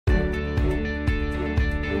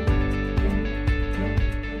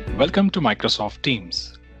welcome to Microsoft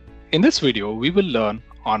Teams. In this video, we will learn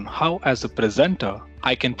on how as a presenter,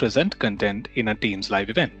 I can present content in a Teams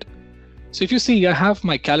live event. So if you see, I have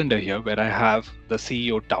my calendar here where I have the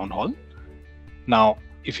CEO Town Hall. Now,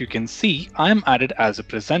 if you can see, I am added as a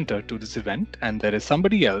presenter to this event and there is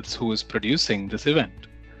somebody else who is producing this event.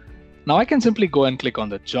 Now I can simply go and click on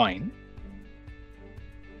the join.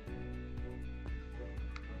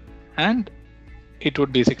 And it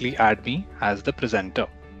would basically add me as the presenter.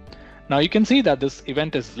 Now you can see that this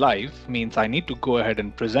event is live, means I need to go ahead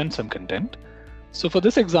and present some content. So for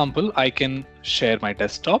this example, I can share my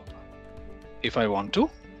desktop if I want to,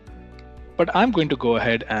 but I'm going to go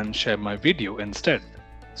ahead and share my video instead.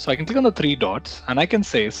 So I can click on the three dots and I can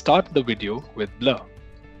say start the video with blur.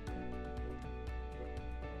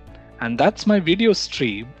 And that's my video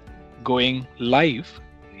stream going live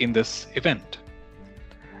in this event.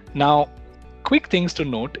 Now, quick things to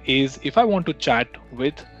note is if I want to chat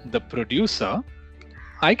with the producer,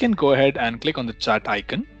 I can go ahead and click on the chat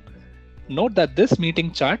icon. Note that this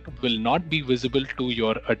meeting chat will not be visible to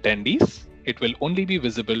your attendees. It will only be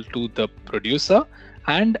visible to the producer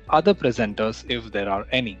and other presenters if there are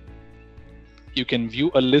any. You can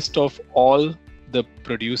view a list of all the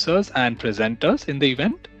producers and presenters in the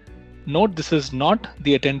event. Note this is not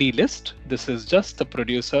the attendee list. This is just the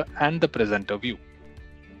producer and the presenter view.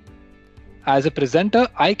 As a presenter,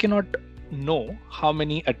 I cannot know how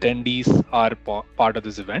many attendees are part of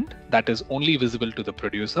this event. That is only visible to the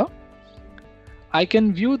producer. I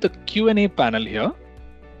can view the Q&A panel here.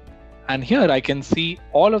 And here I can see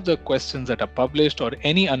all of the questions that are published or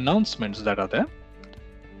any announcements that are there.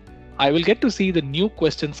 I will get to see the new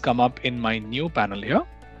questions come up in my new panel here.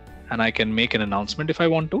 And I can make an announcement if I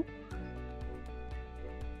want to.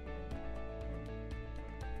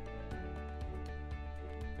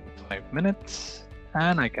 Minutes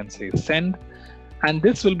and I can say send, and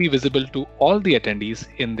this will be visible to all the attendees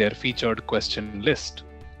in their featured question list.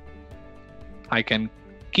 I can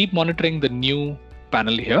keep monitoring the new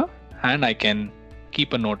panel here and I can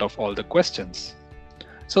keep a note of all the questions.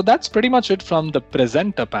 So that's pretty much it from the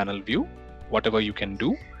presenter panel view, whatever you can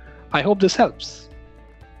do. I hope this helps.